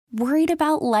Worried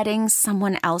about letting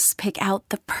someone else pick out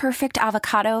the perfect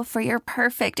avocado for your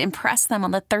perfect impress them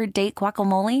on the third date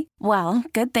guacamole? Well,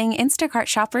 good thing Instacart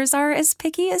shoppers are as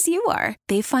picky as you are.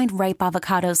 They find ripe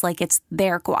avocados like it's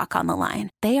their guac on the line.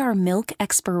 They are milk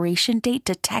expiration date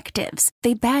detectives.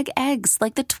 They bag eggs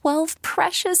like the 12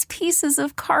 precious pieces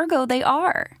of cargo they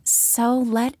are. So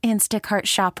let Instacart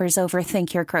shoppers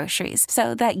overthink your groceries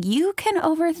so that you can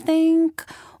overthink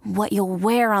what you'll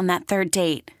wear on that third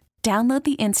date. Download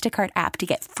the Instacart app to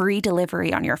get free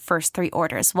delivery on your first 3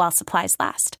 orders while supplies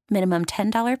last. Minimum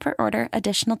 $10 per order.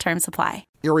 Additional terms apply.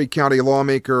 Erie County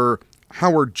lawmaker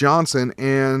Howard Johnson.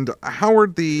 And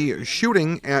Howard, the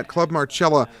shooting at Club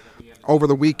Marcella over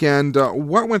the weekend,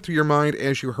 what went through your mind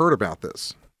as you heard about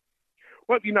this?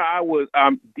 Well, I was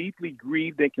deeply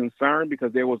grieved and concerned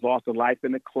because there was loss of life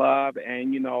in the club.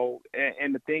 And,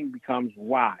 and the thing becomes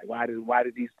why? Why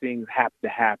did these things have to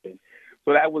happen?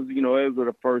 So that was, those were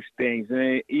the first things.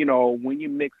 And, when you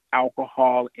mix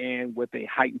alcohol in with a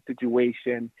heightened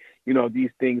situation,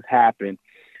 these things happen.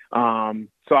 So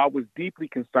I was deeply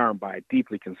concerned by it,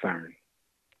 deeply concerned.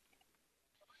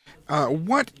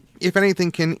 What, if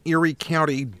anything, can Erie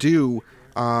County do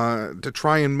to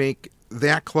try and make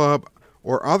that club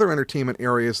or other entertainment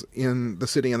areas in the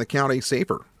city and the county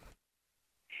safer?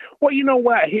 Well, you know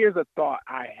what? Here's a thought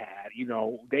I had.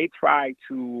 They tried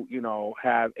to,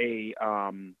 have a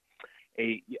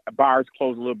bars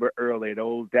close a little bit early.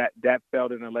 That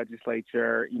failed in the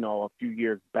legislature, a few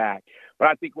years back. But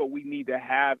I think what we need to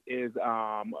have is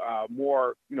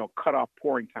more, cutoff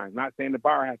pouring times. Not saying the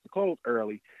bar has to close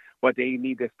early, but they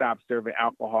need to stop serving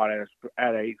alcohol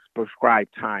at a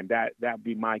prescribed time. That'd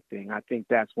be my thing. I think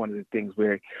that's one of the things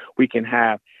where we can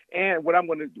have. And what I'm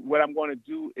going to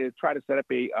do is try to set up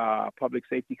a public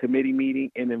safety committee meeting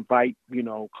and invite,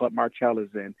 Club Marcella's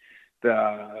in,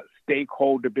 the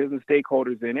business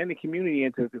stakeholders in, and the community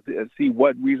in to see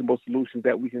what reasonable solutions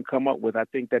that we can come up with. I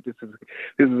think that this is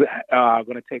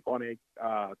going to take on a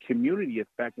community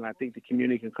effect, and I think the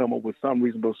community can come up with some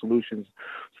reasonable solutions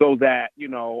so that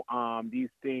these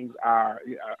things are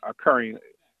occurring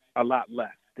a lot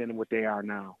less than what they are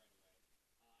now.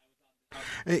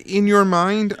 In your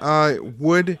mind,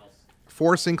 would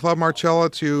forcing Club Marcella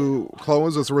to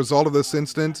close as a result of this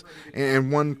incident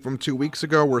and one from 2 weeks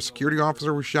ago where a security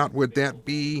officer was shot, would that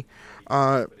be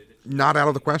not out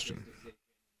of the question?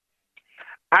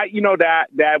 That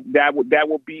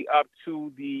will be up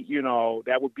to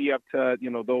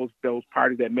those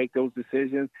parties that make those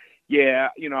decisions. Yeah,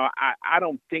 I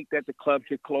don't think that the club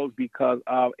should close because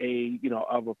of a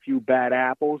few bad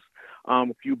apples, a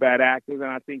few bad actors, and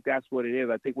I think that's what it is.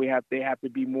 I think they have to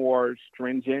be more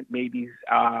stringent, maybe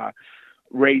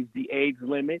raise the age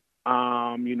limit,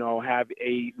 have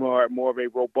a more of a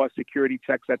robust security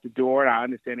checks at the door. And I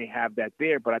understand they have that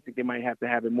there, but I think they might have to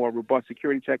have a more robust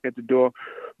security check at the door,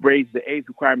 raise the age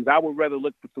requirements. I would rather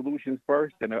look for solutions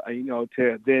first and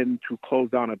to close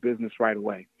down a business right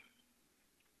away.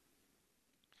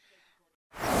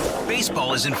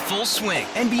 Baseball is in full swing.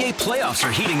 NBA playoffs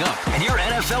are heating up, and your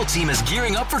NFL team is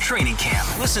gearing up for training camp.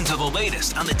 Listen to the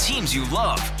latest on the teams you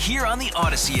love here on the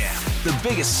Odyssey app. The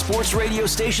biggest sports radio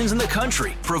stations in the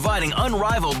country, providing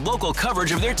unrivaled local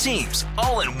coverage of their teams,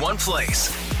 all in one place.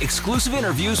 Exclusive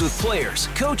interviews with players,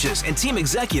 coaches, and team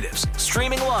executives,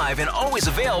 streaming live and always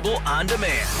available on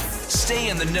demand. Stay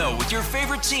in the know with your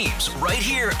favorite teams right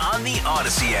here on the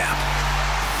Odyssey app.